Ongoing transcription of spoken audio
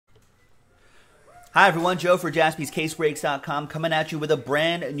Hi everyone, Joe for JaspysCaseBreaks.com coming at you with a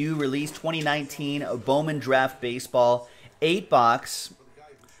brand new release 2019 Bowman Draft Baseball 8-box.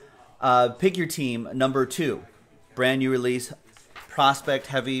 Pick your team, number 2. Brand new release, prospect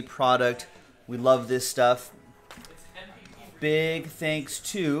heavy product. We love this stuff. Big thanks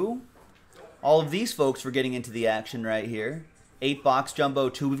to all of these folks for getting into the action right here. 8-box Jumbo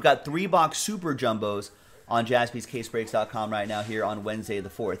 2. We've got 3-box Super Jumbos on JaspysCaseBreaks.com right now here on Wednesday the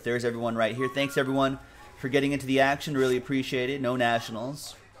 4th. There's everyone right here. Thanks everyone for getting into the action. Really appreciate it. No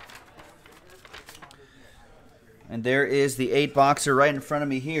Nationals. And there is the 8-boxer right in front of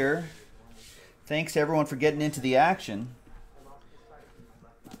me here. Thanks to everyone for getting into the action.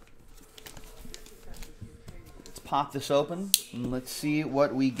 Let's pop this open and let's see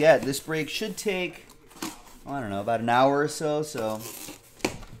what we get. This break should take, I don't know, about an hour or so,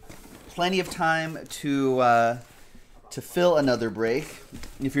 plenty of time to fill another break.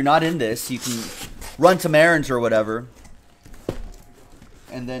 If you're not in this, you can run some errands or whatever,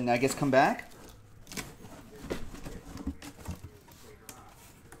 and then I guess come back.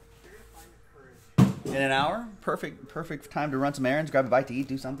 In an hour, perfect time to run some errands, grab a bite to eat,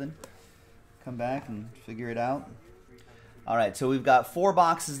 do something, come back and figure it out. All right, so we've got 4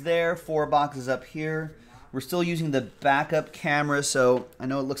 boxes there, 4 boxes up here. We're still using the backup camera, so I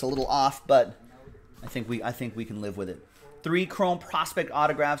know it looks a little off, but I think we can live with it. 3 Chrome Prospect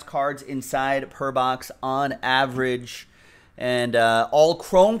Autographs cards inside per box on average, and all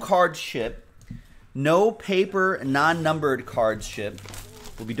Chrome cards ship. No paper, non-numbered cards ship.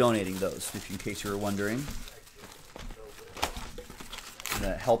 We'll be donating those, in case you were wondering.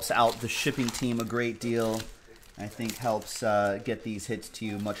 That helps out the shipping team a great deal. I think helps get these hits to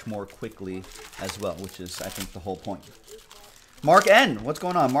you much more quickly as well, which is, I think, the whole point. Mark N., what's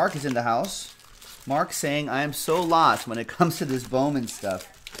going on? Mark is in the house. Mark saying, I am so lost when it comes to this Bowman stuff.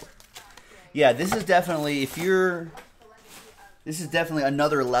 Yeah, this is definitely, this is definitely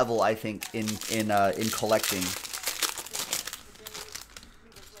another level, I think, in collecting.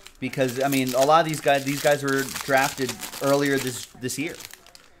 Because, I mean, a lot of these guys were drafted earlier this year.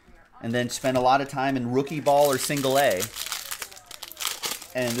 And then spend a lot of time in rookie ball or single A.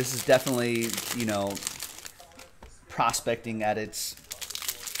 And this is definitely, you know, prospecting at its,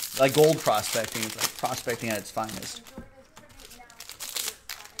 like gold prospecting. It's like prospecting at its finest.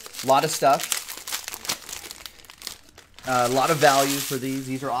 A lot of stuff. A lot of value for these.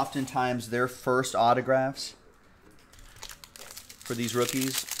 These are oftentimes their first autographs for these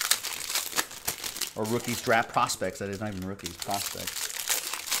rookies. Or rookies draft prospects, that is, not even rookies, prospects.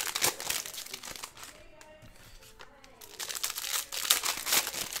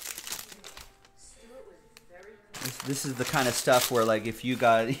 This is the kind of stuff where, like, if you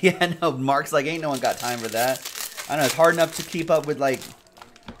got, yeah, no, Mark's like, ain't no one got time for that. I don't know, it's hard enough to keep up with, like,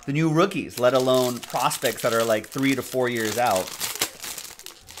 the new rookies, let alone prospects that are, like, 3 to 4 years out.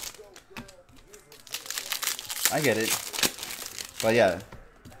 I get it. But, yeah.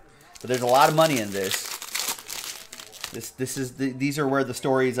 But there's a lot of money in this. These are where the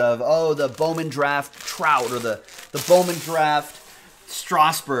stories of, oh, the Bowman draft Trout or the Bowman draft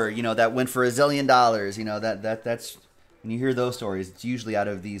Strasburg, you know, that went for $1 zillion. You know, that's when you hear those stories, it's usually out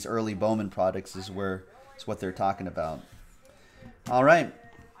of these early Bowman products is where it's what they're talking about. All right,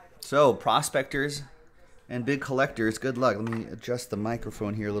 so prospectors and big collectors, good luck. Let me adjust the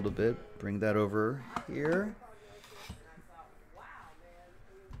microphone here a little bit. Bring that over here.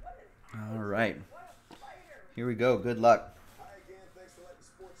 All right, here we go. Good luck.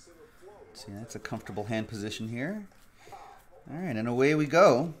 See, that's a comfortable hand position here. All right, and away we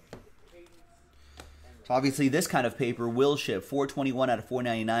go. So obviously this kind of paper will ship. 421 out of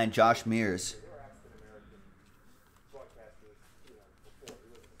 499, Josh Mears.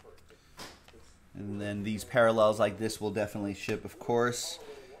 And then these parallels like this will definitely ship, of course.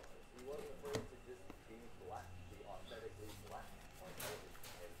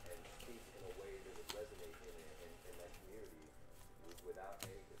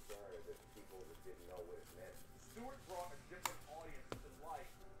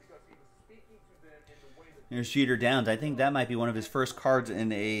 Here's Jeter Downs. I think that might be one of his first cards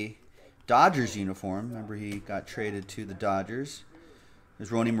in a Dodgers uniform. Remember, he got traded to the Dodgers.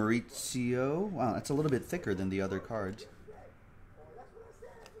 There's Ronnie Mauricio. Wow, that's a little bit thicker than the other cards.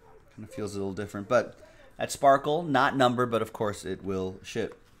 Kind of feels a little different. But that sparkle, not numbered, but of course it will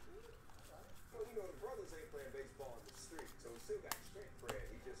ship.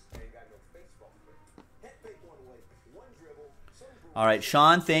 All right,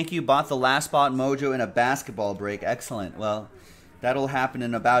 Sean, thank you. Bought the last spot mojo in a basketball break. Excellent. Well, that'll happen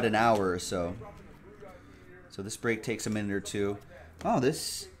in about an hour or so. So this break takes a minute or two. Oh,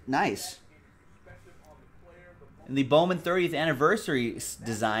 this, nice. In the Bowman 30th anniversary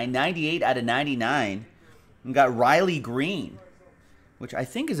design, 98 out of 99. We got Riley Green, which I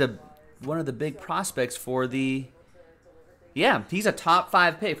think is one of the big prospects for the... Yeah, he's a top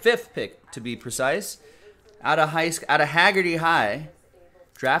 5 pick, 5th pick to be precise, out of Haggerty High,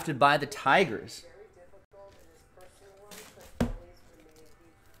 drafted by the Tigers.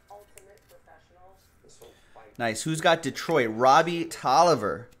 Nice. Who's got Detroit? Robbie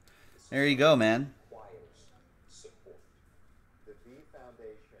Tolliver. There you go, man.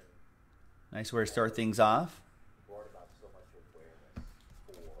 Nice way to start things off.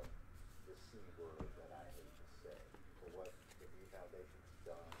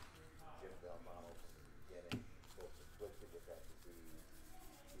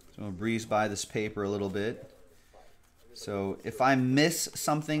 So I'm going to breeze by this paper a little bit. So if I miss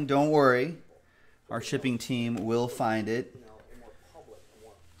something, don't worry. Our shipping team will find it.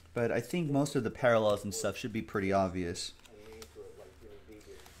 But I think most of the parallels and stuff should be pretty obvious.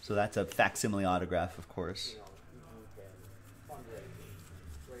 So that's a facsimile autograph, of course.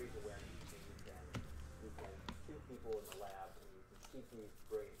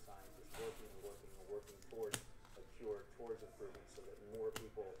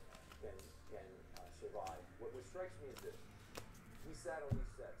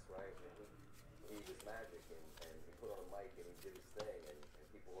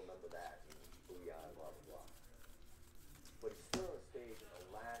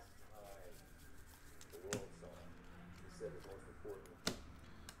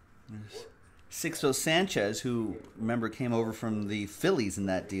 Sixto Sanchez, who, remember, came over from the Phillies in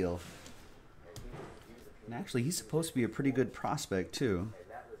that deal. And actually, he's supposed to be a pretty good prospect, too.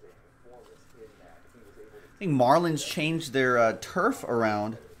 I think Marlins changed their turf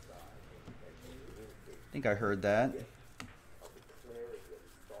around. I think I heard that.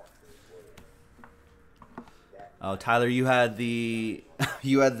 Oh, Tyler, you had the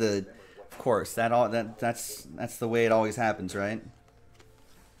of course, that's the way it always happens, right?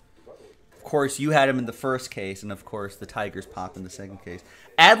 Of course, you had him in the first case, and of course, the Tigers pop in the second case.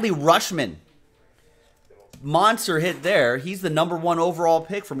 Adley Rutschman. Monster hit there. He's the #1 overall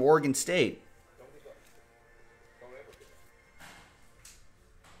pick from Oregon State.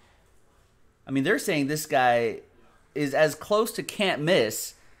 I mean, they're saying this guy is as close to can't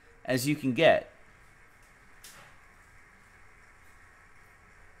miss as you can get.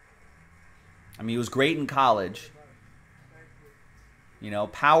 I mean, he was great in college. You know,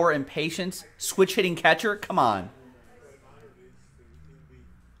 power and patience, switch-hitting catcher, come on.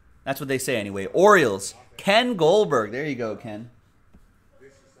 That's what they say anyway. Orioles, Ken Goldberg. There you go, Ken.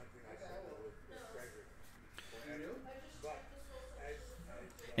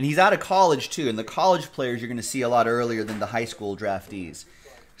 And he's out of college, too. And the college players you're going to see a lot earlier than the high school draftees.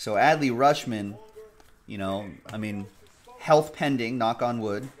 So Adley Rutschman, you know, I mean, health pending, knock on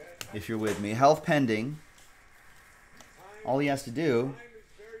wood, if you're with me. Health pending. All he has to do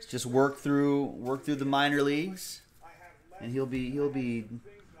is just work through the minor leagues, and he'll be.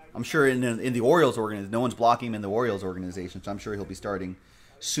 I'm sure in the Orioles organization, no one's blocking him in the Orioles organization, so I'm sure he'll be starting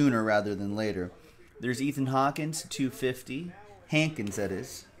sooner rather than later. There's Ethan Hawkins, 250. Hankins, that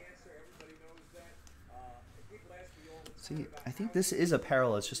is. See, I think this is a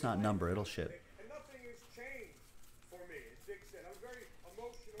parallel. It's just not number. It'll ship.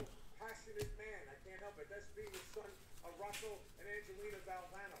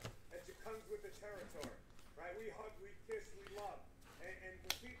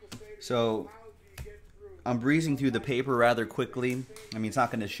 So I'm breezing through the paper rather quickly. I mean, it's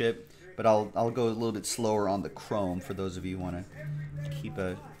not going to ship, but I'll go a little bit slower on the chrome for those of you who want to keep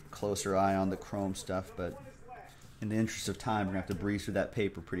a closer eye on the chrome stuff. But in the interest of time, we're going to have to breeze through that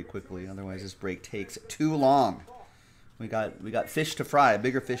paper pretty quickly. Otherwise, this break takes too long. We got fish to fry, a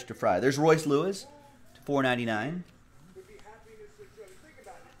bigger fish to fry. There's Royce Lewis, $4.99.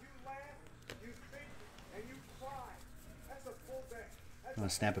 I'm going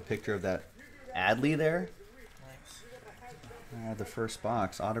to snap a picture of that Adley there. The first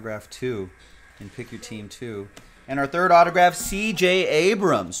box, autograph 2, and pick your team 2. And our third autograph, C.J.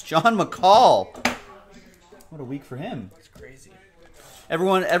 Abrams, John McCall. What a week for him. It's crazy.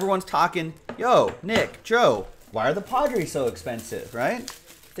 Everyone's talking, yo, Nick, Joe, why are the Padres so expensive, right?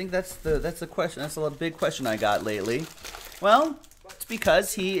 I think that's the question. That's a big question I got lately. Well, it's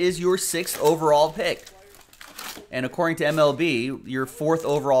because he is your 6th overall pick. And according to MLB, your 4th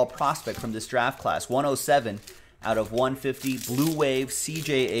overall prospect from this draft class, 107 out of 150, Blue Wave,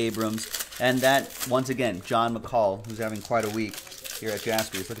 C.J. Abrams, and that, once again, John McCall, who's having quite a week here at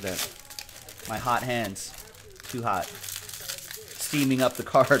Jaspers. Look at that. My hot hands. Too hot. Steaming up the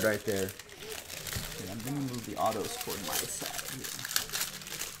card right there. Okay, I'm going to move the autos toward my side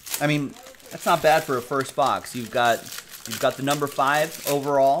here. I mean, that's not bad for a first box. You've got the number 5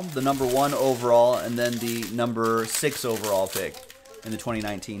 overall, the number 1 overall, and then the number 6 overall pick in the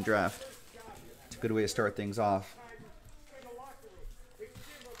 2019 draft. It's a good way to start things off.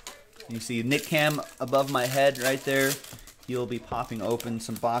 You see Nick Cam above my head right there. He'll be popping open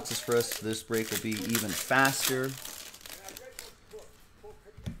some boxes for us. So this break will be even faster.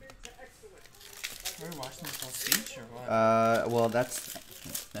 Are we watching this on speech or what? Well, that's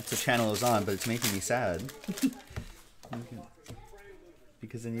the channel it was on, but it's making me sad.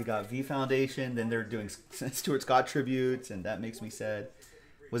 Because then you got V Foundation, then they're doing Stuart Scott tributes, and that makes me sad.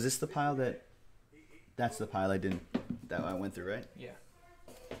 Was this the pile that's the pile that I went through, right? Yeah.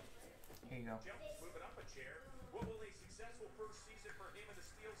 Here you go.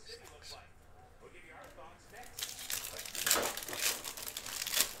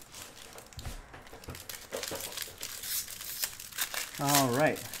 All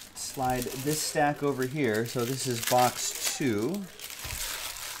right, slide this stack over here. So this is box 2.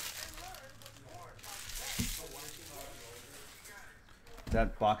 Is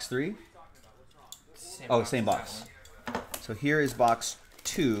that box 3? Same box. So here is box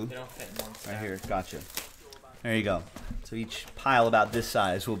 2. They don't fit in one stack. Right here, gotcha. There you go. So each pile about this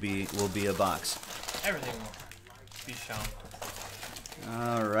size will be a box. Everything will be shown.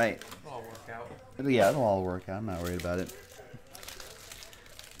 All right. It'll all work out. Yeah, it'll all work out. I'm not worried about it.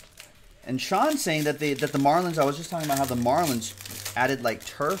 And Sean's saying that the Marlins, I was just talking about how the Marlins added like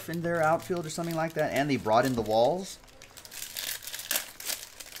turf in their outfield or something like that, and they brought in the walls.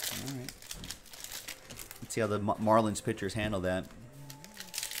 All right. Let's see how the Marlins pitchers handle that.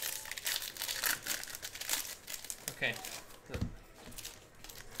 Okay. Good.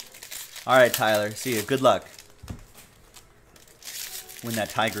 All right, Tyler. See you. Good luck. Win that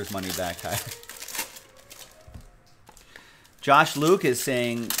Tigers money back, Tyler. Josh Luke is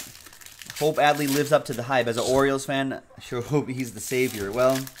saying, hope Adley lives up to the hype. As an Orioles fan, I sure hope he's the savior.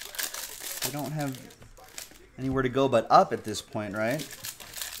 Well, they don't have anywhere to go but up at this point, right?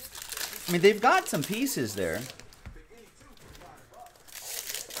 I mean, they've got some pieces there.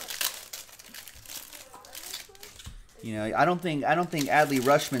 You know, I don't think Adley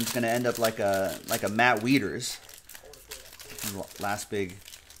Rutschman's going to end up like a Matt Wieters. Last big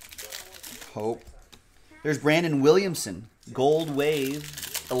hope. There's Brandon Williamson, Gold Wave,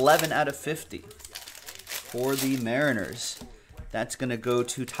 11 out of 50 for the Mariners. That's going to go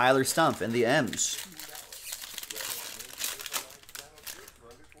to Tyler Stumpf and the M's.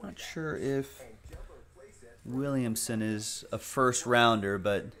 Not sure if Williamson is a first rounder,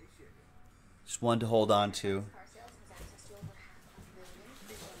 but just one to hold on to.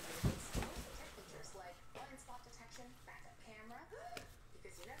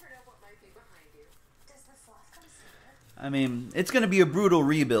 I mean, it's going to be a brutal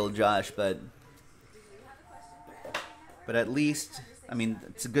rebuild, Josh, but at least, I mean,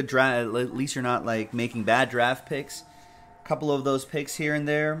 it's a good draft. At least you're not like making bad draft picks. A couple of those picks here and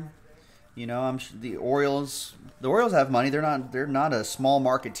there. You know, I'm sure the Orioles have money. They're not a small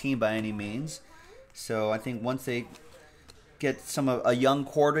market team by any means. So I think once they get a young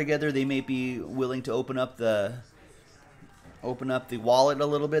core together, they may be willing to open up the wallet a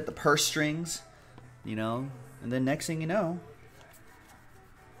little bit, the purse strings, you know. And then next thing you know,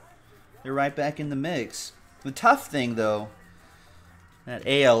 they're right back in the mix. The tough thing, though, that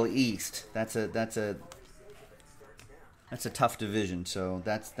AL East, that's a tough division. So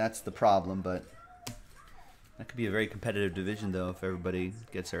that's the problem. But that could be a very competitive division, though, if everybody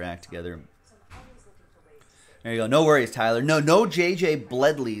gets their act together. There you go. No worries, Tyler. No JJ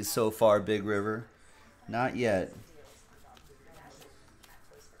Bledleys so far, Big River. Not yet.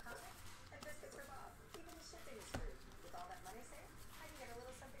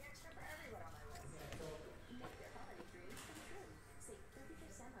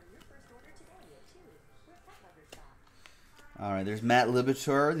 All right, there's Matt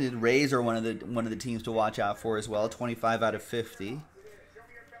Libator. The Rays are one of the teams to watch out for as well. 25 out of 50.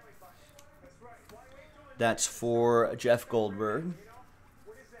 That's for Jeff Goldberg.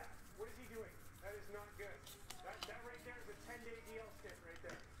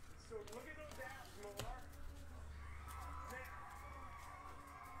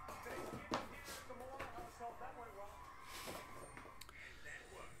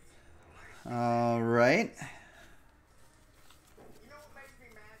 All right.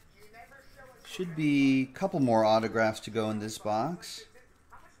 Should be a couple more autographs to go in this box.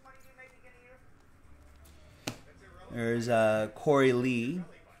 There's Corey Lee,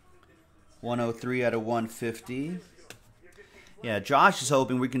 103 out of 150. Yeah, Josh is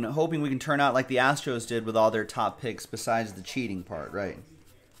hoping we can turn out like the Astros did with all their top picks, besides the cheating part, right?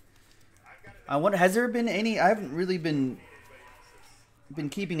 I wonder, has there been any? I haven't really been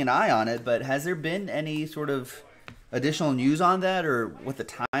keeping an eye on it, but has there been any sort of additional news on that, or what the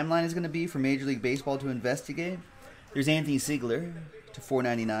timeline is going to be for Major League Baseball to investigate? There's Anthony Ziegler to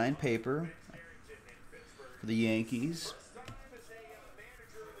 $4.99 paper for the Yankees.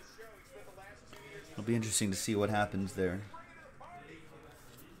 It'll be interesting to see what happens there.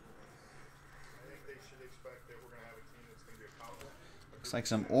 Looks like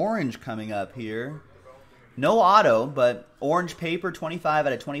some orange coming up here. No auto, but orange paper, 25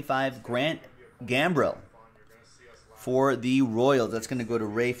 out of 25. Grant Gambrell for the Royals. That's going to go to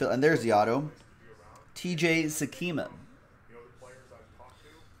Ray Phil. And there's the auto. TJ Sakima.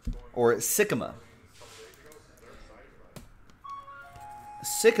 Or Sycama.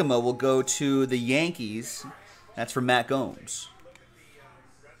 Sycama will go to the Yankees. That's for Matt Gomes.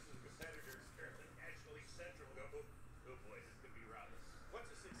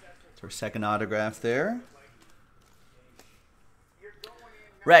 Our second autograph there.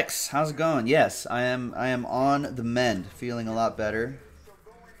 Rex, how's it going? Yes, I am on the mend, feeling a lot better.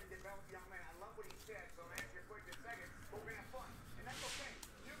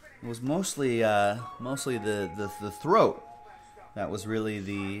 It was mostly the throat that was really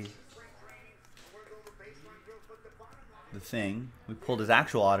the thing. We pulled his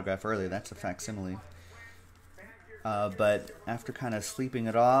actual autograph earlier. That's a facsimile. But after kind of sleeping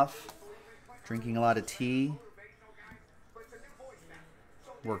it off, drinking a lot of tea,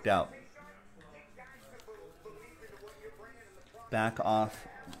 worked out. Back off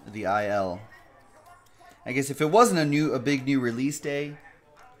the IL. I guess if it wasn't a big new release day,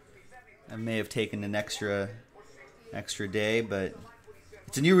 I may have taken an extra day, but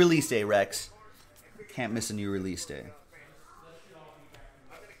it's a new release day, Rex. Can't miss a new release day.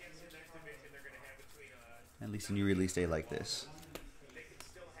 At least a new release day like this.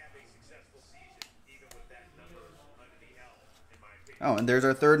 Oh, and there's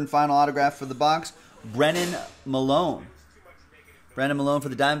our third and final autograph for the box. Brennan Malone. Brennan Malone for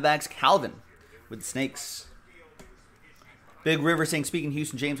the Diamondbacks. Calvin with the Snakes. Big River saying, speaking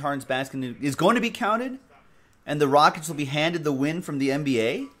Houston, James Harden's basket is going to be counted, and the Rockets will be handed the win from the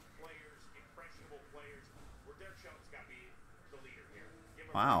NBA.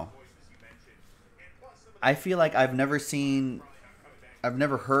 Wow. I feel like I've never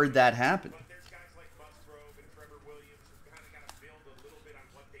heard that happen.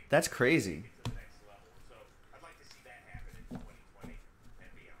 That's crazy.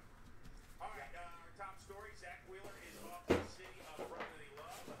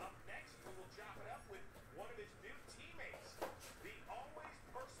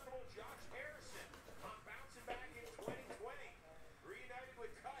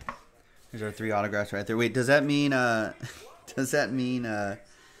 There's our three autographs right there. Wait, does that mean the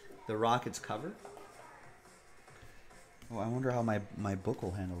Rockets cover? Oh, I wonder how my book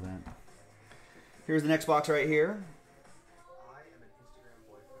will handle that. Here's the next box right here.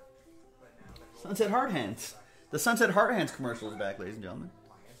 Sunset Hard Hands. The Sunset Hard Hands commercial is back, ladies and gentlemen.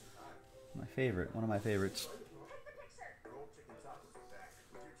 My favorite, one of my favorites.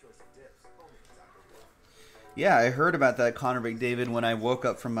 Yeah, I heard about that, Connor McDavid, when I woke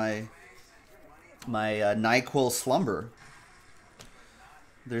up from my NyQuil slumber.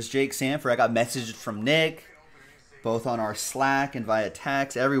 There's Jake Sanford. I got messages from Nick, both on our Slack and via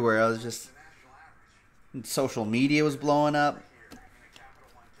text, everywhere. I was just, social media was blowing up,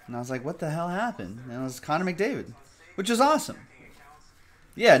 and I was like, "What the hell happened?" And it was Connor McDavid, which is awesome.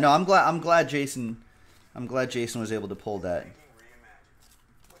 Yeah, no, I'm glad Jason was able to pull that.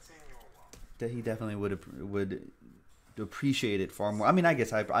 That he definitely would appreciate it far more. I mean, I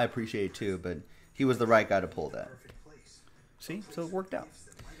guess I appreciate it too, but he was the right guy to pull that. See? So it worked out.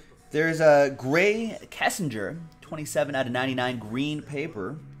 There's a Gray Kessinger, 27 out of 99 green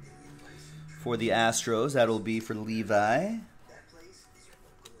paper for the Astros. That'll be for Levi.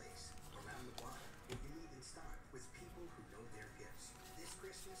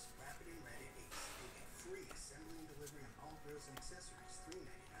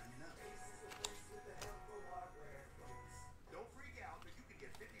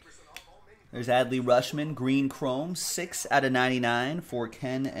 There's Adley Rushman, green chrome, 6 out of 99 for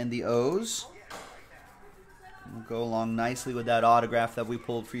Ken and the O's. We'll go along nicely with that autograph that we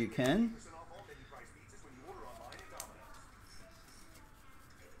pulled for you, Ken.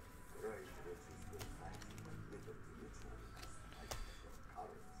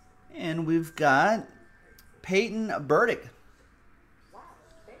 And we've got Peyton Burdick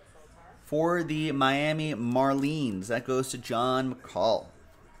for the Miami Marlins. That goes to John McCall.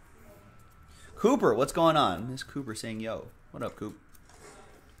 Cooper, what's going on? Miss Cooper saying, yo. What up, Coop?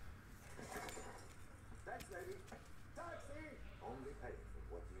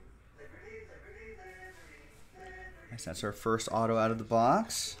 Nice, that's our first auto out of the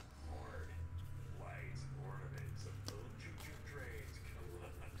box.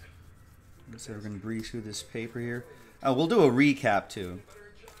 So we're going to breeze through this paper here. Oh, we'll do a recap, too.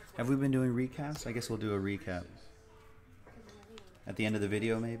 Have we been doing recaps? I guess we'll do a recap. At the end of the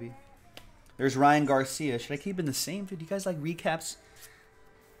video, maybe? There's Ryan Garcia. Should I keep in the same? Do you guys like recaps?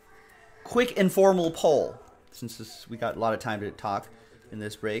 Quick, informal poll. Since we got a lot of time to talk in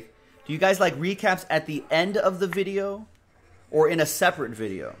this break. Do you guys like recaps at the end of the video? Or in a separate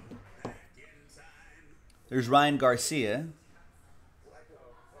video? There's Ryan Garcia.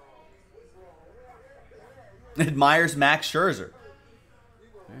 Admires Max Scherzer.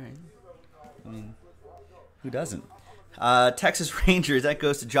 All right. I mean, who doesn't? Texas Rangers. That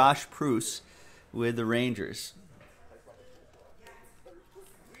goes to Josh Pruce with the Rangers.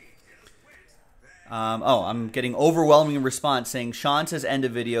 I'm getting overwhelming response saying Sean says end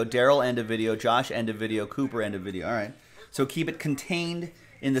of video, Daryl end of video, Josh end of video, Cooper end of video. All right. So keep it contained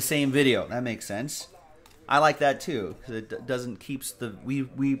in the same video. That makes sense. I like that too because it doesn't keeps the we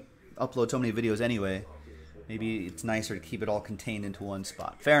upload so many videos anyway. Maybe it's nicer to keep it all contained into one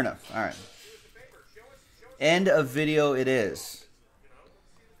spot. Fair enough. All right. End of video it is.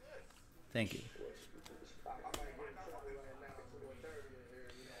 Thank you.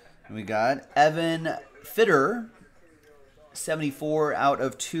 And we got Evan Fitter, 74 out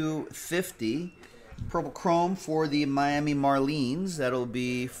of 250. Purple Chrome for the Miami Marlins. That'll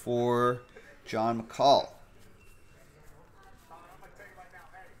be for John McCall.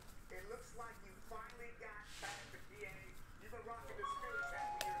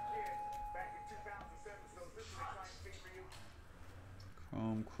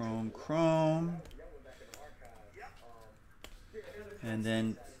 Chrome. And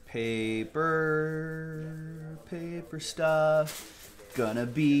then paper stuff. Gonna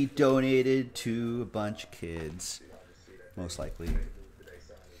be donated to a bunch of kids. Most likely.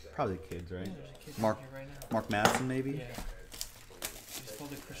 Probably kids, right? Mark Madsen, maybe? Yeah. He's called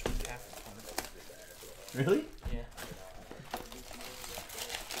the Christmas cap. Really? Yeah.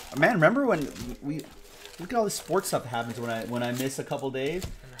 Man, remember when we... Look at all this sports stuff that happens when I miss a couple days.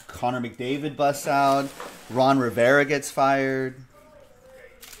 Connor McDavid busts out. Ron Rivera gets fired.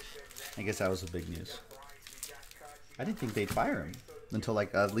 I guess that was the big news. I didn't think they'd fire him until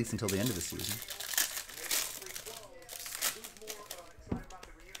at least until the end of the season.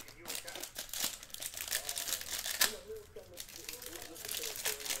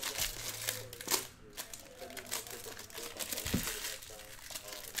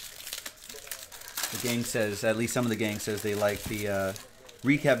 The gang says, at least some of the gang says they like the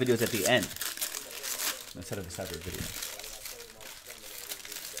recap videos at the end instead of a separate video.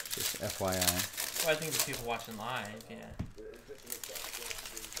 Just FYI. Well, I think the people watching live, yeah.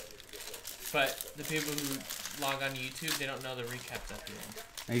 But the people who log on YouTube, they don't know the recaps at the end.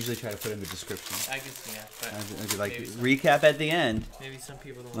 I usually try to put in the description. I guess, yeah. But I'd be like, recap at the end. Maybe some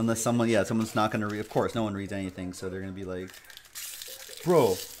people don't. Unless someone's not going to read. Of course, no one reads anything, so they're going to be like,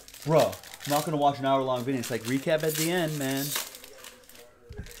 bruh, I'm not going to watch an hour-long video. It's like, recap at the end, man.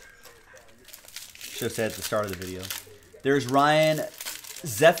 Should have said at the start of the video. There's Ryan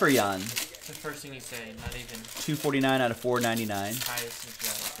Zephyrian. The first thing you say, not even. 249 out of 499.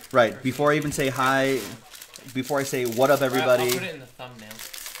 Highest. Right. Before I even say hi, before I say what up, everybody. I'll put it in the thumbnail.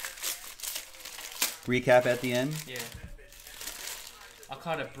 Recap at the end. Yeah. I'll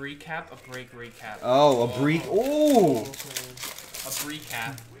call it a recap, a break recap. Oh, a break. Oh. A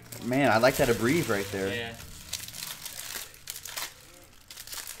recap. Man, I like that abbrev right there. Yeah.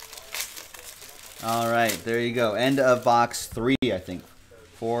 All right, there you go. End of box 3, I think.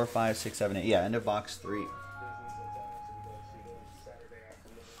 4, 5, 6, 7, 8. Yeah, end of box 3.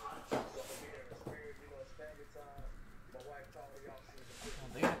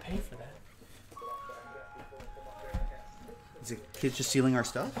 They gotta pay for that. Is it kids just stealing our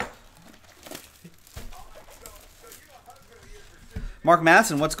stuff? Mark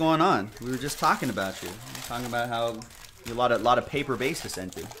Madsen, what's going on? We were just talking about you. We were talking about how you a lot of paper base to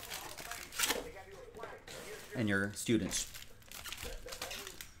send to. And your students.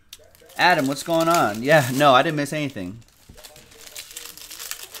 Adam, what's going on? Yeah, no, I didn't miss anything.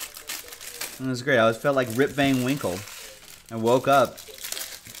 It was great. I felt like Rip Van Winkle. I woke up.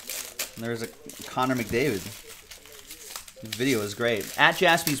 And there's a Connor McDavid. The video is great. At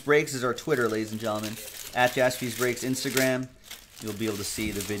Jaspy's Breaks is our Twitter, ladies and gentlemen. At Jaspy's Breaks Instagram. you'll be able to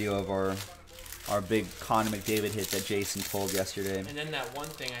see the video of our big Connor McDavid hit that Jason pulled yesterday. And then that one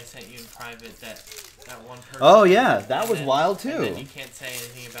thing I sent you in private, that one person. Oh yeah, that was wild too. And then you can't say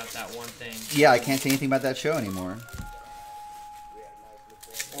anything about that one thing. Yeah, I can't say anything about that show anymore.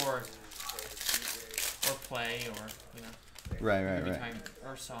 Or play, or you know. Right.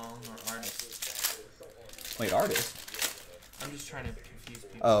 Or song, or artist. Wait, artist? I'm just trying to confuse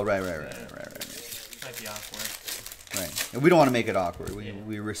people. Oh, right. Might be awkward. Right. And we don't want to make it awkward.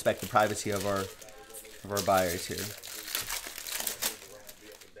 We respect the privacy of our buyers here.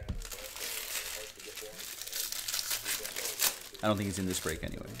 I don't think he's in this break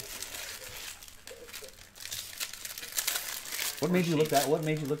anyway. What made you look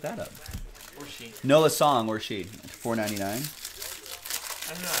that up? Or she. Noah Song or she. $4.99.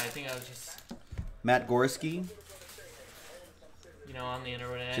 I don't know. I think I was just, Matt Gorski. you know, on the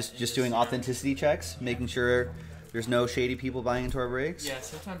internet. Just doing authenticity checks, making sure there's no shady people buying into our breaks. Yeah,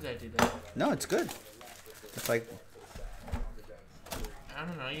 sometimes I do that. No, it's good. It's like I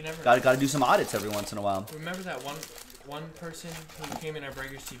don't know. You never. gotta do some audits every once in a while. Remember that one person who came in our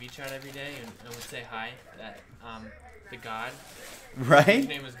Breakers TV chat every day and would say hi? That the God. Right. His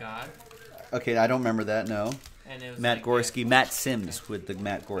name was God. Okay, I don't remember that. No. And it was Matt like, Gorski, Matt Sims with the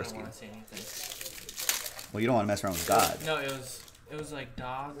Matt I don't Gorski. want to say anything. Well, you don't want to mess around with God. No, it was like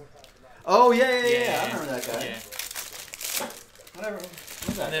dog. Oh yeah. I remember that guy. Yeah. Whatever.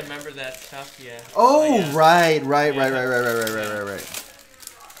 And then remember that stuff? Yeah. Oh, yeah. right.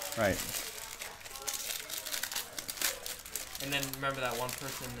 And then remember that one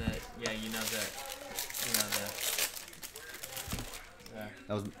person that, yeah,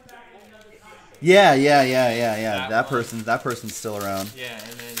 That was. Yeah. That person's still around. yeah,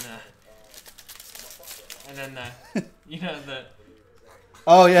 and then the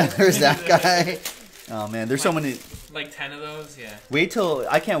Oh yeah, there's that guy. Oh man, there's so many. like 10 of those, yeah.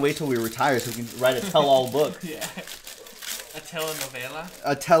 I can't wait till we retire so we can write a tell-all book. Yeah. A telenovela.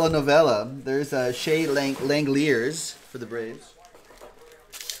 A telenovela. There's Shea Langeliers for the Braves.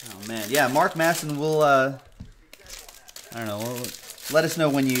 Oh man, yeah. Mark Masson will. I don't know. Let us know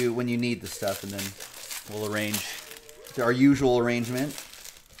when you need the stuff, and then we'll arrange our usual arrangement.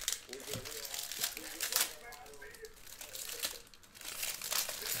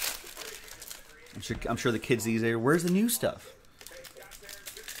 I'm sure the kids these days. Where's the new stuff?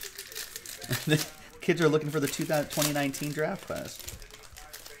 The kids are looking for the 2019 draft class.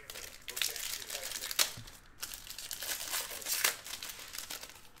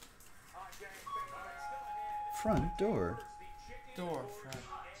 Front door. Front.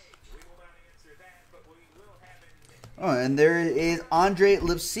 Oh, and there is Andre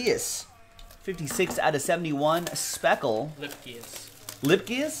Lipsius. 56 out of 71. Speckle.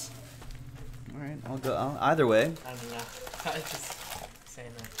 Lipkias? All right, I'll go either way. I don't know. I was just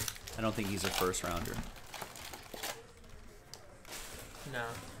saying that. I don't think he's a first rounder. No.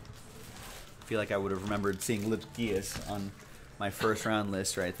 I feel like I would have remembered seeing Lipkias on my first round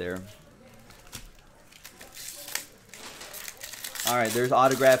list right there. All right, there's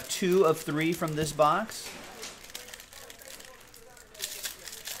autograph 2 of 3 from this box.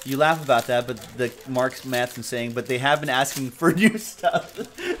 You laugh about that, but the Mark Matheson saying, but they have been asking for new stuff.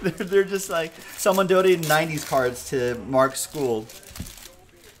 They're just like, someone donated 90s cards to Mark's school.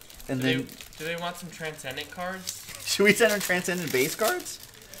 And do they want some Transcendent cards? Should we send them Transcendent base cards?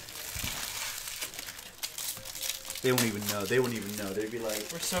 They won't even know. They wouldn't even know. They'd be like...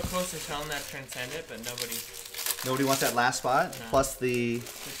 We're so close to selling that Transcendent, but nobody... Nobody wants that last spot? No. Plus the... The 2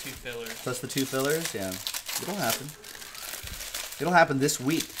 fillers. Plus the 2 fillers? Yeah. It'll happen. It'll happen this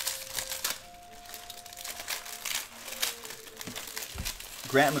week.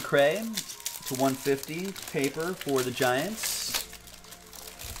 Grant McCray to 150 paper for the Giants.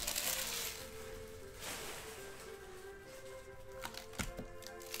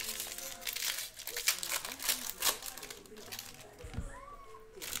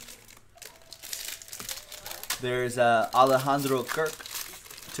 There's Alejandro Kirk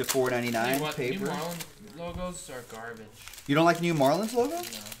to $4.99 paper. New Marlins logos are garbage. You don't like the new Marlins logo? No.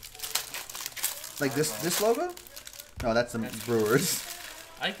 Like this logo? No, that's the Brewers.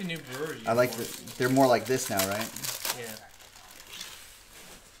 I like the new Brewers. I like they're more like this now, right? Yeah.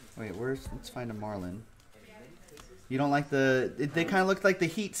 Wait, let's find a Marlin. You don't like they kind of look like the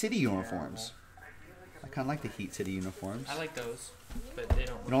Heat City uniforms. I kind of like the Heat City uniforms. I like those, but they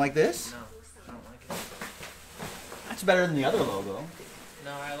don't. You don't like this? No, I don't like it. That's better than the other logo.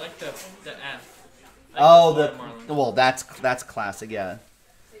 No, I like the F. Well, that's classic, yeah.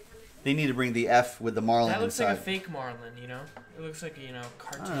 They need to bring the F with the Marlin That looks inside. like a fake Marlin, you know? It looks like a, I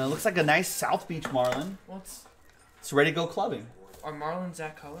cartoon. don't know, it looks like a nice South Beach Marlin. Well, It's ready to go clubbing. Are Marlins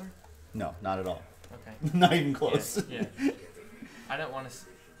that color? No, not at all. Okay. Not even close. Yeah. I don't want to.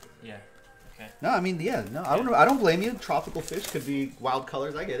 Yeah. Okay. No, I mean, yeah, no, I don't blame you. Tropical fish could be wild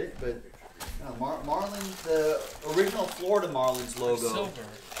colors. I get it, but Marlins, the original Florida Marlins logo Silver.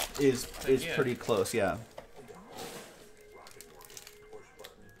 is Yeah. pretty close. Yeah.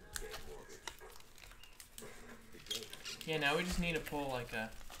 Yeah. Now we just need to pull like a,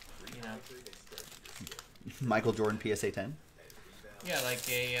 you know. Michael Jordan PSA 10. Yeah, like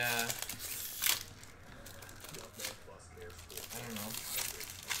a. I don't know.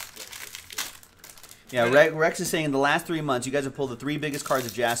 Yeah, Rex is saying in the last 3 months, you guys have pulled the 3 biggest cards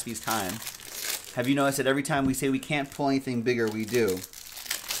of Jaspy's time. Have you noticed that every time we say we can't pull anything bigger, we do?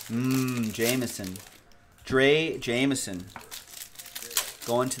 Jameson. Dre Jameson.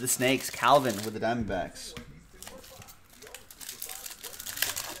 Going to the Snakes. Calvin with the Diamondbacks.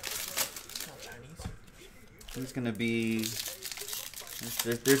 He's going to be...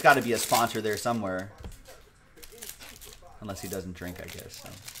 There's got to be a sponsor there somewhere. Unless he doesn't drink, I guess. So.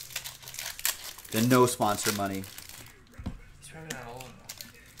 The no sponsor money. He's probably not old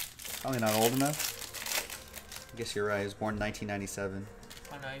enough. Probably not old enough. I guess you're right. He was born in 1997.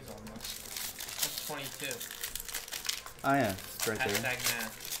 Oh, no, he's old enough. That's 22. Oh, yeah. It's right there. Hashtag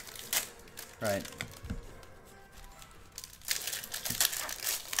math. Right.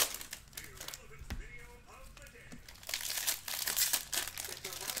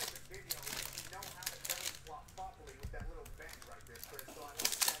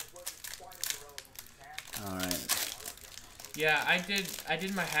 All right. Yeah, I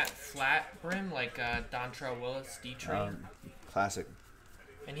did my hat flat brim like Dontrell Willis, D-Train. Classic.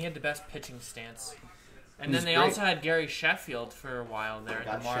 And he had the best pitching stance. And He was then they great. also had Gary Sheffield for a while there at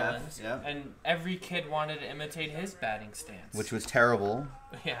the Got Marlins. Sheff, yeah. And every kid wanted to imitate his batting stance. Which was terrible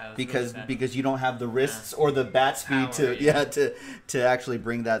yeah, it was because really sad. because you don't have the wrists or the bat speed Power, to actually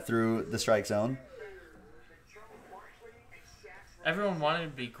bring that through the strike zone. Everyone wanted to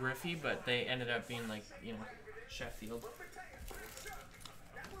be Griffey, but they ended up being like, you know, Sheffield.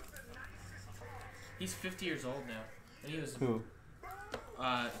 He's 50 years old now. And he was Who?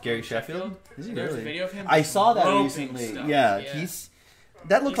 Gary Sheffield? Is he There's really? a video of him. I saw that roping recently. stuff. Yeah,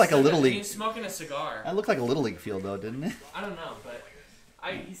 that looked like a little league. He's smoking a cigar. That looked like a little league field though, didn't it? I don't know, but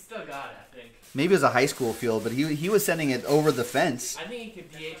he still got it, I think. Maybe it was a high school field, but he was sending it over the fence. I think he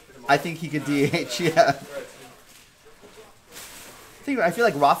could DH for the I think he could DH. Yeah. I feel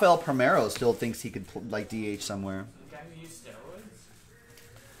like Rafael Primero still thinks he could like DH somewhere. The guy who used steroids?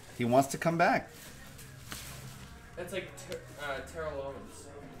 He wants to come back. That's like Terrell Owens.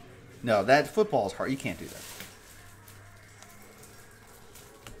 No, that football is hard. You can't do that.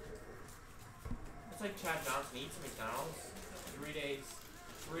 It's like Chad Johnson eats McDonald's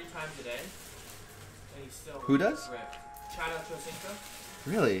 3 times a day, and he's still Who does? ripped. Chad Ochocinco?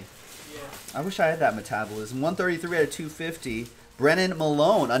 Really? Yeah. I wish I had that metabolism. 133 out of 250. Brennan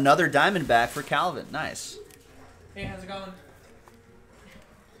Malone, another Diamondback for Calvin. Nice. Hey, how's it going?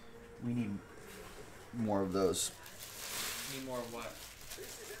 We need more of those. Need more of what?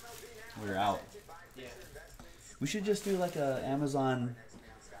 We're out. Yeah. We should just do like a Amazon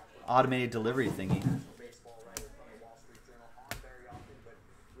automated delivery thingy.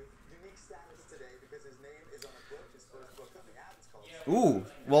 Ooh,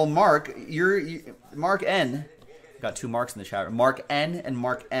 well, Mark, Mark N. Got 2 marks in the chat. Mark N and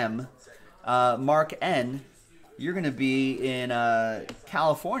Mark M. Mark N, you're going to be in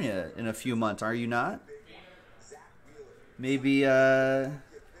California in a few months, are you not? Maybe, you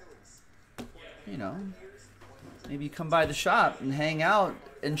know, maybe come by the shop and hang out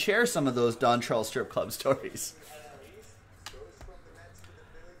and share some of those Dontrell Strip Club stories.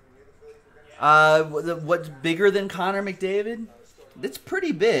 What's bigger than Connor McDavid? It's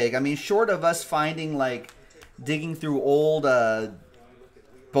pretty big. I mean, short of us finding, like, digging through old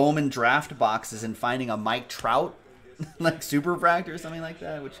Bowman draft boxes and finding a Mike Trout, like, super fractor or something like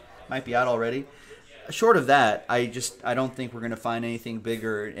that, which might be out already. Short of that, I don't think we're going to find anything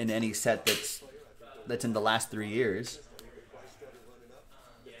bigger in any set that's in the last 3 years.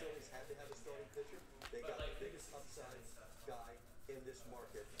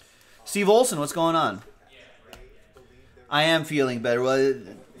 Steve Olson, what's going on? I am feeling better. Well,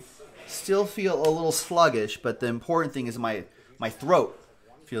 still feel a little sluggish, but the important thing is my throat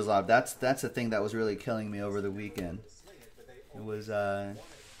feels odd. That's the thing that was really killing me over the weekend. It was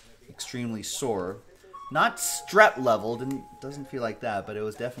extremely sore. Not strep level, doesn't feel like that, but it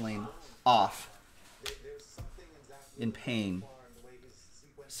was definitely off. In pain.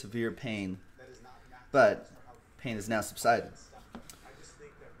 Severe pain. But pain has now subsided.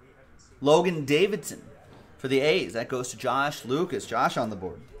 Logan Davidson For the A's, that goes to Josh Lucas. Josh on the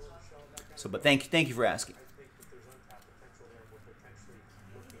board. So, but thank you for asking.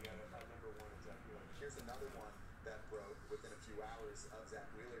 Here's another one that broke within a few hours of Zach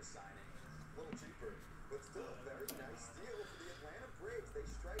Wheeler's signing. A little cheaper, but still a very nice deal for the Atlanta Braves. They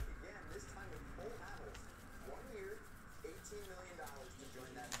strike again, this time with Cole Hamels. 1 year, $18 million to join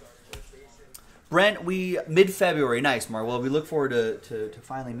that starting rotation. Brent, we mid-February. Nice, Mark. Well, we look forward to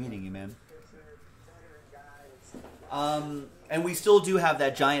finally meeting you, man. And we still do have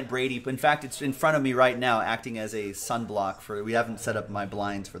that giant Brady. In fact, it's in front of me right now, acting as a sunblock for. We haven't set up my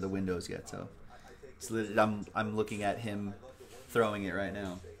blinds for the windows yet, so I'm looking at him throwing it right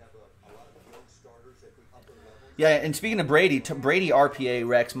now. Yeah, and speaking of Brady, Brady RPA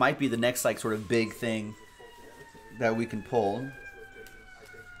Rex might be the next like sort of big thing that we can pull.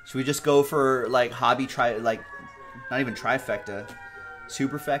 Should we just go for like hobby not even trifecta,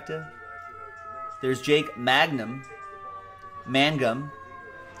 superfecta? There's Jake Mangum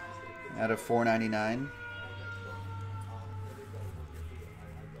out of $4.99.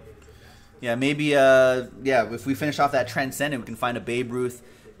 Yeah, maybe if we finish off that Transcendent, we can find a Babe Ruth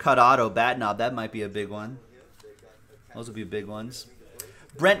cut auto bat knob. That might be a big one. Those will be big ones.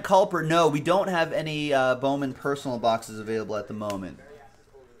 Brent Culper, no, we don't have any Bowman personal boxes available at the moment.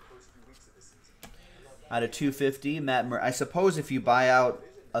 Out of 250, Matt I suppose if you buy out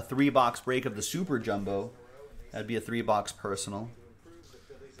a 3-box break of the Super Jumbo, that'd be a 3-box personal.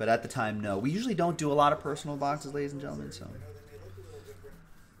 But at the time, no. We usually don't do a lot of personal boxes, ladies and gentlemen, so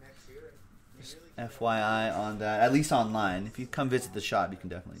just FYI on that. At least online. If you come visit the shop, you can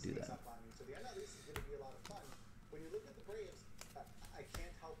definitely do that. When you look at the Braves, I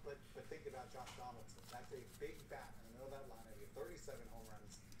can't help but think about Josh Donaldson. That's a big bat. I know that line. He had 37 home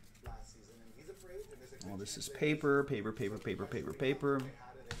runs last season, and he's a Brave. And there's a Well, this is paper.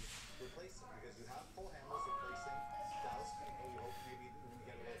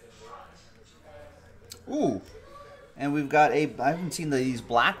 Ooh, and we've got I haven't seen these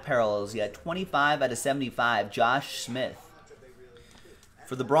black parallels yet. 25 out of 75, Josh Smith.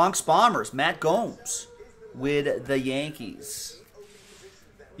 For the Bronx Bombers, Matt Gomes with the Yankees.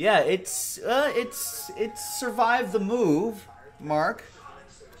 Yeah, it's survived the move, Mark.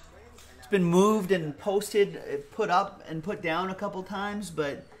 It's been moved and posted, put up and put down a couple times,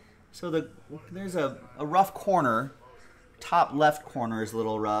 but so there's a rough corner. Top left corner is a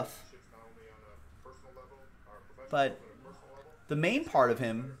little rough. But the main part of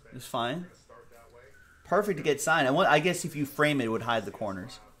him is fine. Perfect to get signed. I guess if you frame it, it would hide the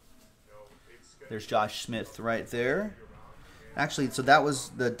corners. There's Josh Smith right there. Actually, so that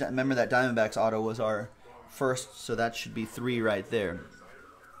was remember that Diamondbacks auto was our first, so that should be 3 right there.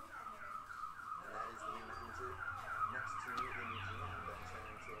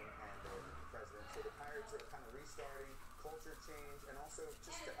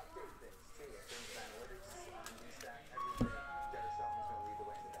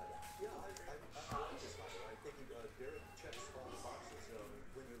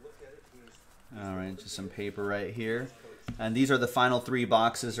 All right, just some paper right here. And these are the final 3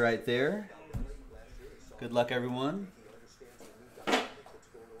 boxes right there. Good luck, everyone.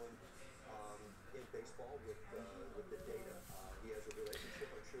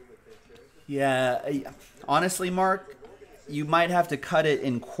 Yeah, honestly, Mark, you might have to cut it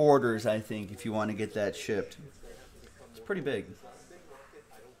in quarters, I think, if you want to get that shipped. It's pretty big.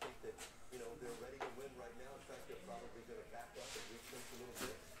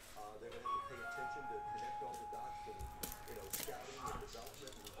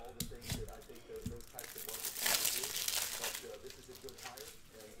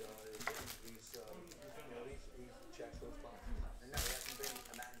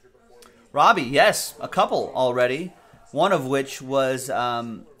 Robbie, yes, a couple already. One of which was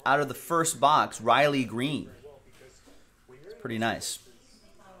out of the first box, Riley Green. It's pretty nice.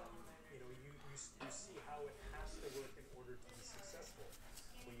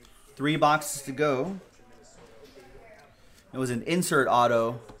 3 boxes to go. It was an insert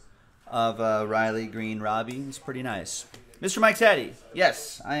auto of Riley Green, Robbie. It's pretty nice. Mr. Mike Teddy,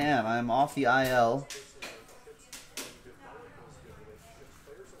 yes, I am. I'm off the IL.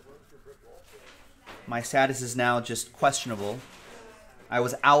 My status is now just questionable. I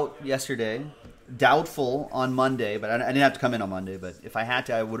was out yesterday, doubtful on Monday, but I didn't have to come in on Monday, but if I had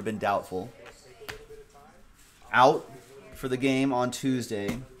to, I would have been doubtful. Out for the game on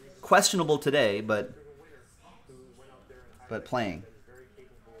Tuesday. Questionable today, but playing.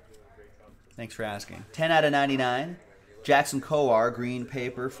 Thanks for asking. 10 out of 99. Jackson Kowar, green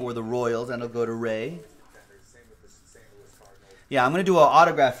paper for the Royals, and it'll go to Ray. Yeah, I'm going to do an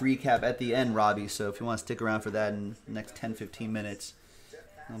autograph recap at the end, Robbie. So if you want to stick around for that in the next 10, 15 minutes,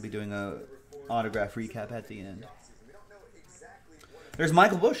 I'll be doing a autograph recap at the end. There's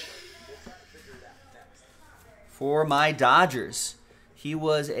Michael Bush for my Dodgers. He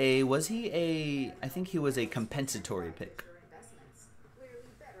was a, I think he was a compensatory pick.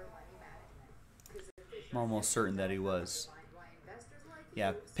 I'm almost certain that he was.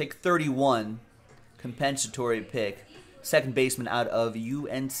 Yeah, pick 31, compensatory pick. Second baseman out of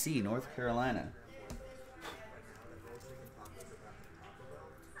UNC, North Carolina.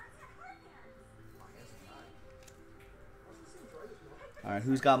 All right,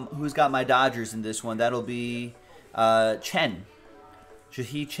 who's got my Dodgers in this one? That'll be Chen.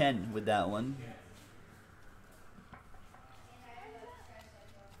 Jahi Chen with that one.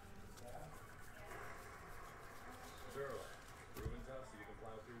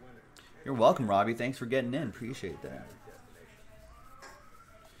 You're welcome, Robbie. Thanks for getting in. Appreciate that.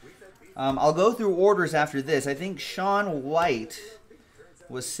 I'll go through orders after this. I think Sean White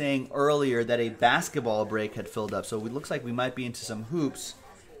was saying earlier that a basketball break had filled up. So it looks like we might be into some hoops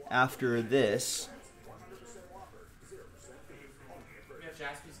after this. We have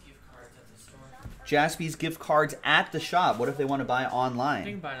Jaspy's gift cards at the store. Jaspy's gift cards at the shop. What if they want to buy online?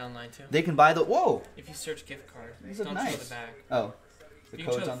 They can buy it online too. They can buy the... Whoa! If you search gift card, These look don't nice. show the back. Oh. The You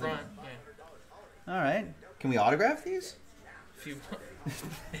can code's show on the front. Yeah. All right. Can we autograph these? If you want.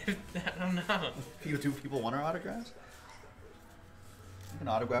 I don't know. Do people want our autographs? You can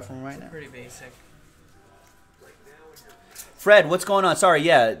autograph them right now. Pretty basic. Fred, what's going on? Sorry,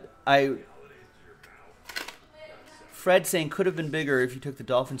 yeah. Fred saying could have been bigger if you took the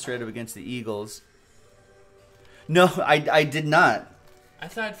Dolphins straight up against the Eagles. No, I did not. I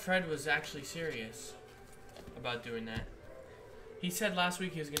thought Fred was actually serious about doing that. He said last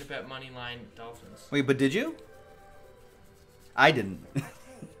week he was going to bet money line Dolphins. Wait, but did you? I didn't.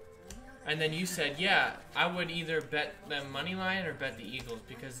 And then you said, yeah, I would either bet them money line or bet the Eagles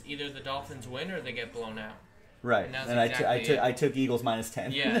because either the Dolphins win or they get blown out. Right, And that's and exactly I took Eagles minus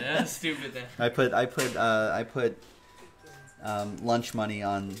 10. Yeah, that's stupid then. I put lunch money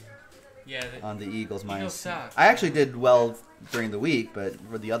on Yeah, the Eagles minus. suck. I actually did well during the week, but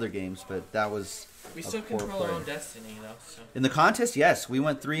for the other games, but that was we a still poor control play. our own destiny though. So. In the contest, yes, we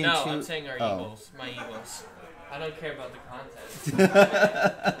went 3-2. No, I'm saying our Oh. Eagles, my Eagles. I don't care about the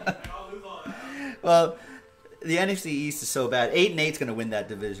contest. Well, the NFC East is so bad. 8-8's going to win that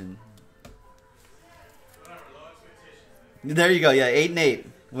division. There you go. Yeah, 8-8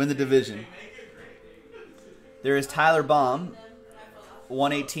 win the division. There is Tyler Baum,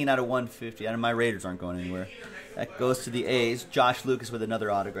 118 out of 150. And my Raiders aren't going anywhere. That goes to the A's. Josh Lucas with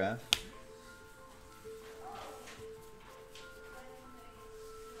another autograph.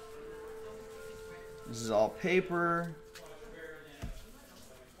 This is all paper.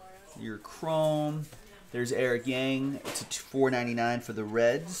 Your Chrome. There's Eric Yang. It's a $4.99 for the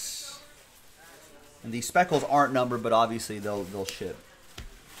Reds. And these speckles aren't numbered, but obviously they'll ship.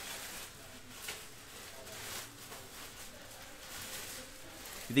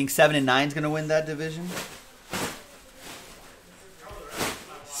 You think 7 and 9 is going to win that division?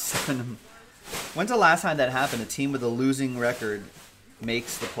 7. When's the last time that happened? A team with a losing record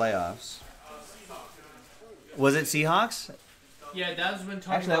makes the playoffs. Was it Seahawks? Yeah, that was when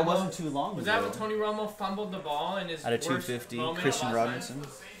Tony Actually, that Romo, wasn't too long Was ago. that when Tony Romo fumbled the ball in his Out of worst 250, moment Christian last Robinson. night?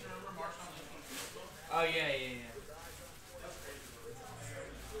 Oh, yeah.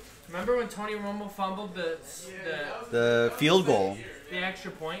 Remember when Tony Romo fumbled The field goal. the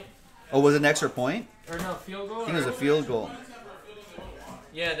extra point? Oh, was it an extra point? Or no, field goal? I think it was a field goal.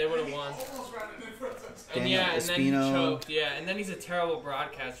 Yeah, they would have won. And Daniel yeah, and then he Espino. choked. Yeah, and then he's a terrible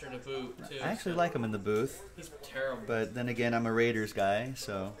broadcaster to boot, too. I actually like him in the booth, He's terrible. but then again, I'm a Raiders guy,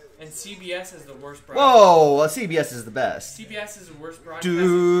 so. And CBS is the worst broadcaster. Whoa! Well, CBS is the best. CBS is the worst broadcaster.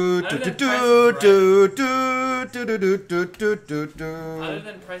 Do Other do than do Price is do Right. do do do do do do Other do.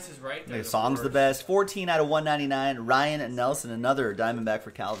 than Price is Right, they're The the song's the worst. best. 14 out of 199. Ryan Nelson, another Diamondback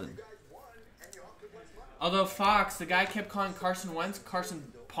for Calvin. Although Fox, the guy kept calling Carson Wentz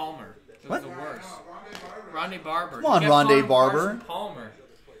Carson Palmer. It was What? the worst. Rondé Barber. Come on, He kept calling Rondé him Barber. Carson Palmer.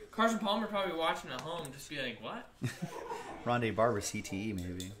 Carson Palmer probably watching at home, just be like, what? Rondé Barber, CTE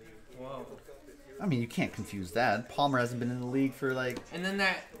maybe. Whoa. I mean, you can't confuse that. Palmer hasn't been in the league for like. And then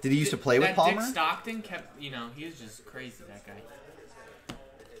that. Did he used to play with that Palmer? Dick Stockton kept, he was just crazy, that guy.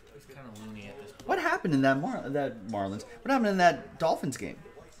 He's kind of loony at this point. What happened in that Marlins? What happened in that Dolphins game?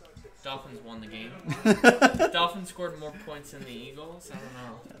 Dolphins won the game. Dolphins scored more points than the Eagles. I don't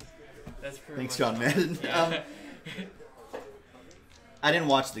know. That's pretty Thanks, much John Madden. Yeah. I didn't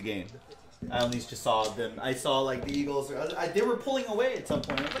watch the game. I only just saw them. I saw like the Eagles. They were pulling away at some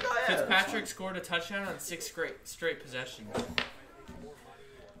point. I was like, oh yeah. Fitzpatrick scored a touchdown on 6 straight possessions.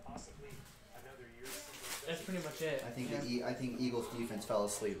 That's pretty much it. I think Eagles defense fell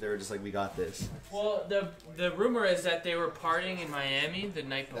asleep. They were just like, we got this. Well, the rumor is that they were partying in Miami the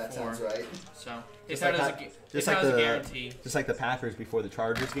night before. That sounds right. So they thought it was a guarantee. Just like the Packers before the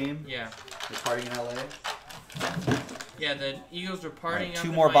Chargers game. Yeah. They're partying in LA. Yeah, the Eagles were partying.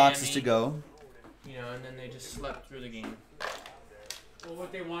 Two more boxes to go. You know, and then they just slept through the game. Well,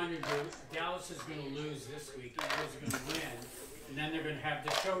 what they wanted to do, Dallas is going to lose this week, Eagles are going to win, and then they're going to have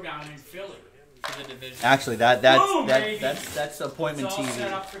the showdown in Philly. For the division. Actually, that's appointment It's all TV.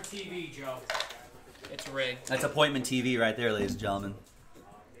 set up for TV, Joe. It's rigged. That's appointment TV right there, ladies and gentlemen.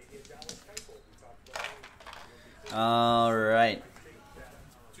 All right.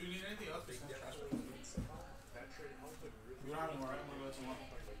 Do you need anything else besides trash? You don't have more, right? I'm gonna go some more.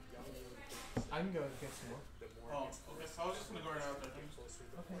 I can go get some more. Oh, okay. I was just gonna go right out there. Okay,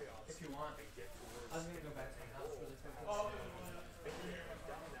 if you want. I was gonna go back to the house really quick. Oh,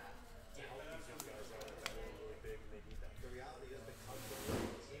 The reality is the Cubs are already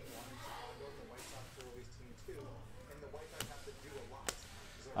team 1 in Chicago, the White Sox are always team 2, and the White Sox have to do a lot.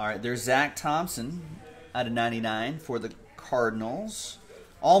 All right, there's Zach Thompson out of 99 for the Cardinals.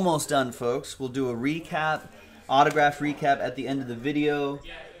 Almost done, folks. We'll do a recap, autograph recap at the end of the video.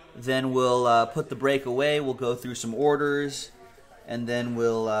 Then we'll put the break away. We'll go through some orders, and then we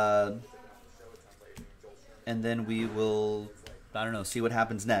will, I don't know, see what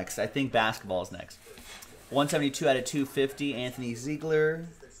happens next. I think basketball is next. 172 out of 250, Anthony Ziegler.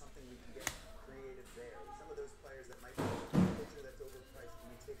 There's something we can get creative there. Some of those players that might be a pitcher that's overpriced,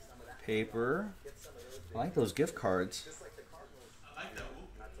 can we take some of that? Paper. Get some of those. I like those gift cards. Just like the Cardinals. I like that.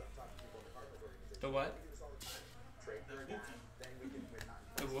 Not to talk to people in the Cardinals organization. The what? We do this all the time. Trade for a guy, then we can win not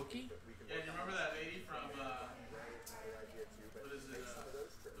The Wookiee? Yeah, you remember that lady from, what is it,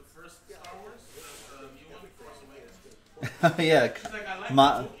 the first Star Wars? The new one, Force Awakens? Yeah. She's like, I like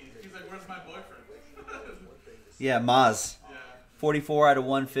Ma- the Wookiee. He's like, where's my boyfriend? Yeah, Maz. Yeah. 44 out of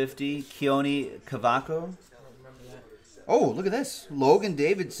 150, Keone Cavaco. I don't remember that. Oh, look at this. Logan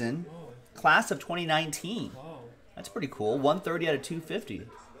Davidson, class of 2019. Whoa. That's pretty cool. 130 out of 250.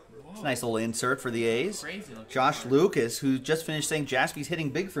 It's a nice little insert for the A's. Crazy looking. Josh Lucas, who just finished saying Jaspy's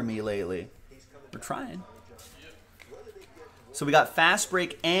hitting big for me lately. We're trying. So we got Fast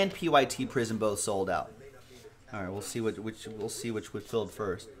Break and PYT Prism both sold out. All right, we'll see which filled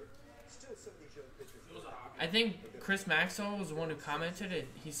first. I think Chris Maxwell was the one who commented it.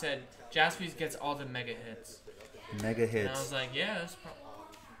 He said Jaspys gets all the mega hits. Mega And I hits. was like, yeah, that's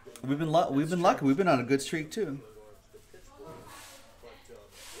We've been lucky. We've been on a good streak too.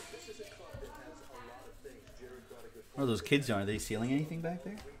 What are those kids doing? Are they stealing anything back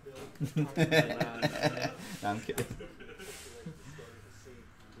there? No, I'm kidding.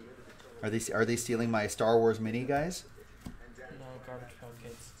 Are they stealing my Star Wars mini, guys? no garbage pail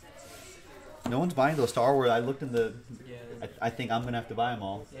kids. No one's buying those Star Wars. I looked in the. Yeah, I think I'm gonna have to buy them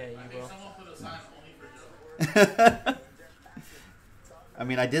all. yeah, you will. Someone put a sign only for Joe. I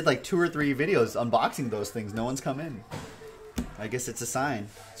mean, I did like 2 or 3 videos unboxing those things. No one's come in. I guess it's a sign.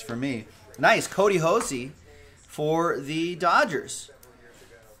 It's for me. Nice, Cody Hosey for the Dodgers.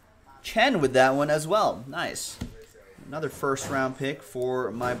 Chen with that one as well. Nice. Another first-round pick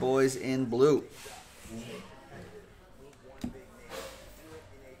for my boys in blue.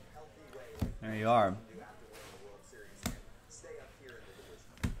 There you are.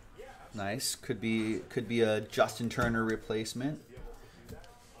 Nice. Could be a Justin Turner replacement.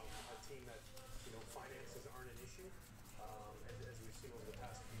 Finances aren't an issue, as we've seen over the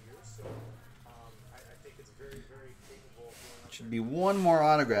past few years. So I think it's very, very capable. Should be one more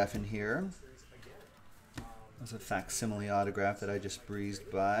autograph in here. That's a facsimile autograph that I just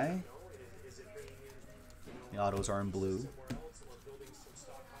breezed by. The autos are in blue. We're building some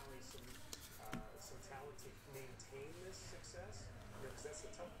stockpiling, some talent to maintain this success. Because that's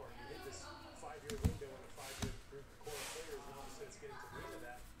the tough part. You hit this 5-year window and a 5-year group of core players, and all of a sudden it's getting to the end of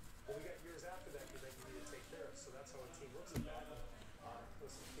that. But we got years after that that you need to take care of. So that's how a team looks at that.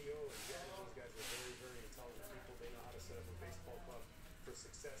 Listen, Theo and Jen, these guys are very, very intelligent people. They know how to set up a baseball club for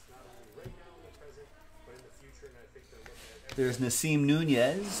success, not only right now in the present, but in the future. And I think they're looking at There's Nasim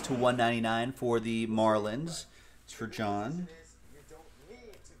Nunez to 199 for the Marlins. It's for John. You don't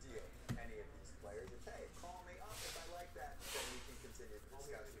need to deal any of these players. It's, hey, call me up if I like that, then we can continue the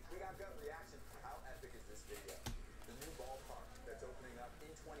discussion. We got gut reaction. How epic is this video? The new ballpark that's opening up in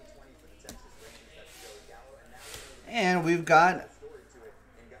 2020 for the Texas Rangers. That's Joey Gallo, and now we're And we've got story to it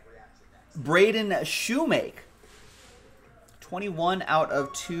in gut reaction next. Braden Shoemake. 21 out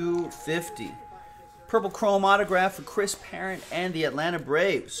of 250. Purple Chrome autograph for Chris Parent and the Atlanta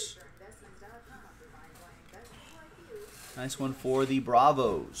Braves. Nice one for the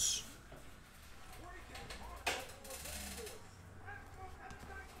Bravos.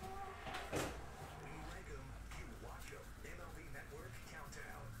 MLB Network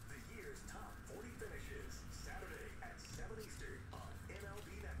Countdown. The year's top 40 finishes. Saturday at 7 Eastern on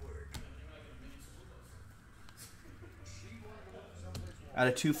MLB Network. Out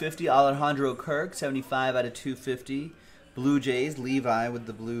of 250, Alejandro Kirk. 75 out of 250. Blue Jays, Levi with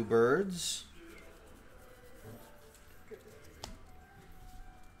the Blue Birds.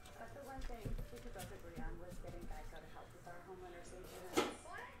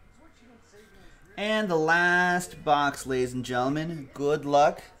 And the last box, ladies and gentlemen. Good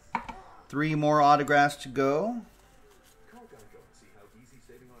luck. 3 more autographs to go. Call Geico and see how easy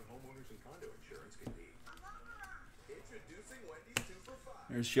saving on homeowners and condo insurance can be. Introducing Wendy's 2 for $5.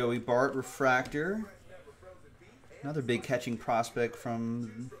 There's Joey Bart, refractor. Another big catching prospect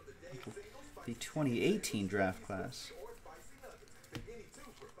from the 2018 draft class.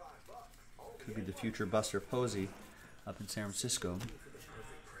 Could be the future Buster Posey up in San Francisco.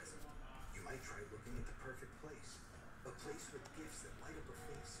 You might try looking at the perfect place. A place with gifts that light up a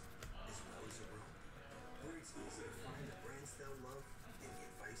face, as well as a room. Where it's easy to find the brands they'll love and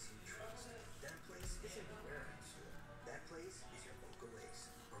the advice you trust. That place isn't a warehouse. That place is your local Ace.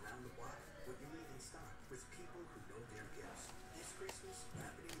 Around the block, what you need in stock with people who know their gifts. This Christmas,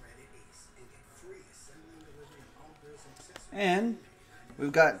 wrap it in red at Ace and get free assembly and delivery of all grills and accessories. And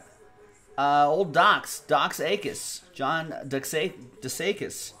we've got old Docs Akis, John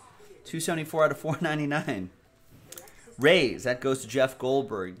Dusakis, 274 out of 499. Rays, that goes to Jeff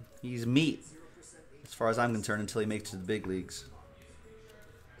Goldberg. He's meat, as far as I'm concerned, until he makes it to the big leagues.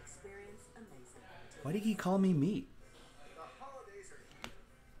 Why did he call me meat?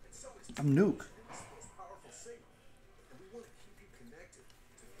 I'm Nuke.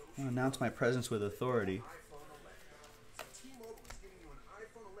 I want to announce my presence with authority. T-Mobile is giving you an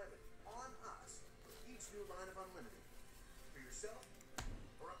iPhone 11 on us with each new line of unlimited. For yourself,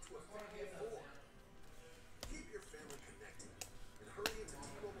 or up to a family of 4. Keep your family connected and hurry into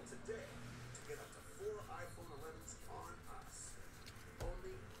T-Mobile today to get up to 4 iPhone 11s on us.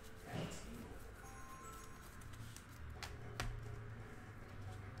 Only at T-Mobile.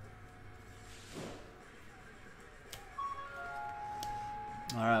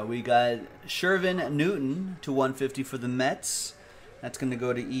 All right, we got Shervin Newton to 150 for the Mets. That's going to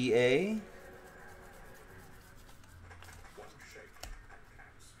go to EA. One shake and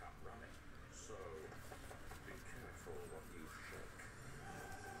packs come running. So be careful what you shake.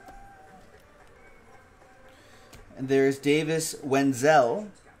 And there's Davis Wenzel.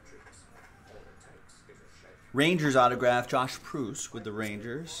 Rangers autograph, Josh Proust with the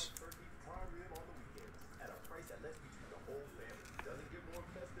Rangers. At a price that lets you treat the whole family. Doesn't get more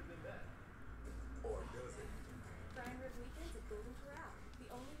festive than that. Or does it? Prime Rib Weekends at Golden Corral, the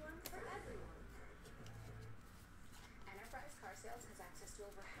only one for everyone. Enterprise Car Sales has access to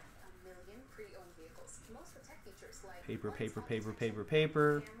over 500,000 pre-owned vehicles. Most with tech features like Paper.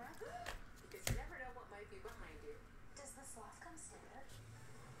 camera, because you never know what might be behind you. Does the sloth come standard?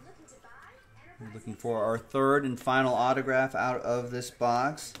 Looking to buy? We're looking for our third and final autograph out of this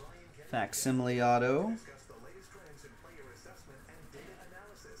box. Facsimile auto. Discuss the latest trends in player assessment and data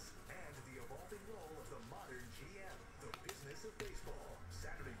analysis and the evolving role of the modern GM, the business of baseball.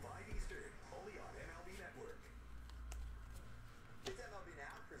 Saturday 5 Eastern, only on MLB Network. It's MLB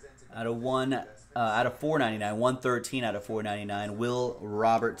Now presented Out of 499, 113 out of 499. Will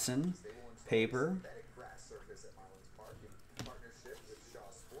Robertson, paper. synthetic grass surface at Marlins Park in partnership with Shaw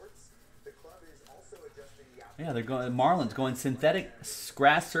Sports. The club is also adjusting the outfield. Yeah, they're going. Marlins going synthetic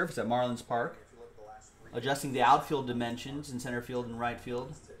grass surface at Marlins Park, If you look at the last 3 adjusting the outfield dimensions in center field and right field.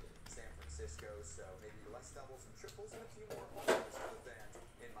 to San Francisco, so maybe less doubles and triples and a few more homers for the fans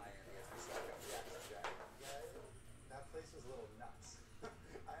in Miami as we start up the action, Jack. Yeah, that place was a little nuts.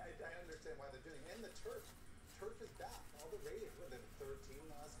 I understand why they're doing it. And the turf. Turf is back. All the ratings. What, they're the 13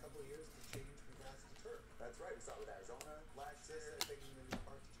 the last couple of years to change from grass to turf. That's right. We saw it with Arizona last year. I think even in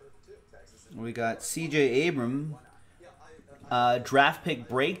park to turf too. Texas. We got C.J. Abram, draft pick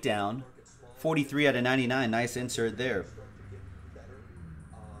breakdown, 43 out of 99. Nice insert there.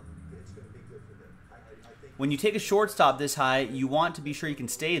 When you take a shortstop this high, you want to be sure you can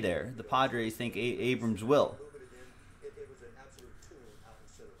stay there. The Padres think Abrams will.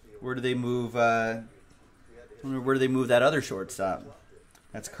 Where do they move? Where do they move that other shortstop?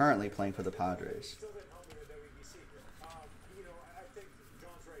 That's currently playing for the Padres. Still didn't help me with WBC. I think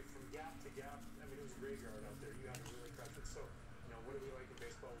John's right. From gap to gap, I mean, it was a graveyard out there. You had to really crush it. So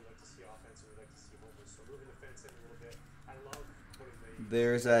like to see homers. So moving the fence in a little bit. I love putting the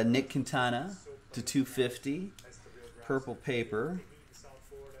There's Nick Quintana to 250. that's the real grass. Purple paper. The heat in South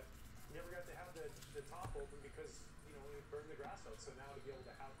Florida never got to have the top open because it burned the grass out. So now to be able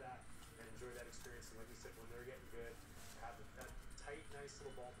to have that and enjoy that experience, and like you said, when they're getting good, have that tight, nice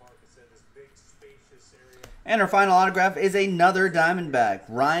little ballpark instead of this big, spacious area. And our final autograph is another Diamondback,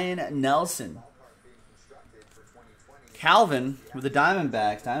 Ryan Nelson. Calvin with the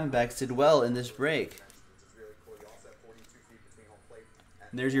Diamondbacks. Diamondbacks did well in this break.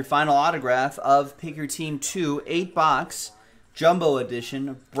 And there's your final autograph of Pick Your Team 2 8-box Jumbo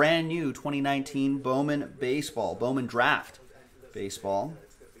Edition, brand new 2019 Bowman Baseball, Bowman Draft Baseball.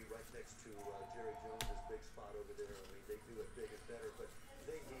 It's going to be right next to Jerry Jones' big spot over there. I mean, they do it big and better, but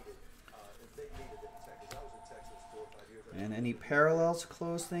they need it. They needed it in Texas. I was in Texas 4 or 5 years ago. And any parallels to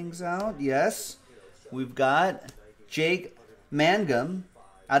close things out? Yes. We've got Jake Mangum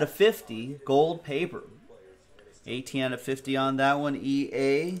out of 50, gold paper. 18 out of 50 on that one.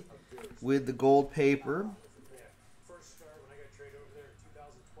 EA with the gold paper. First start when I got traded over there in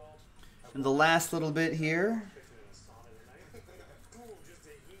 2012. And the last little bit here.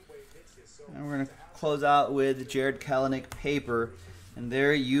 And we're going to close out with Jared Kalanick paper. And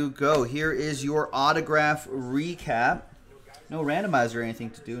there you go. Here is your autograph recap. No randomizer or anything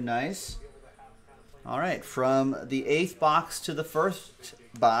to do. Nice. All right. From the 8th box to the 1st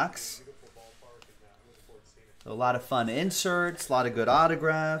box. A lot of fun inserts. A lot of good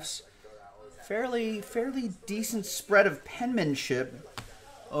autographs. Fairly decent spread of penmanship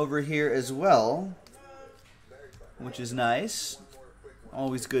over here as well, which is nice.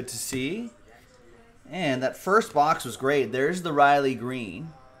 Always good to see. And that first box was great. There's the Riley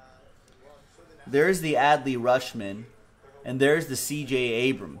Green. There's the Adley Rushman. And there's the C.J.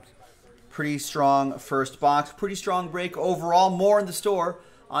 Abrams. Pretty strong first box. Pretty strong break overall. More in the store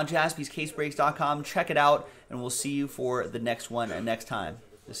on JaspysCaseBreaks.com. Check it out, and we'll see you for the next one next time.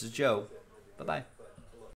 This is Joe. Bye-bye.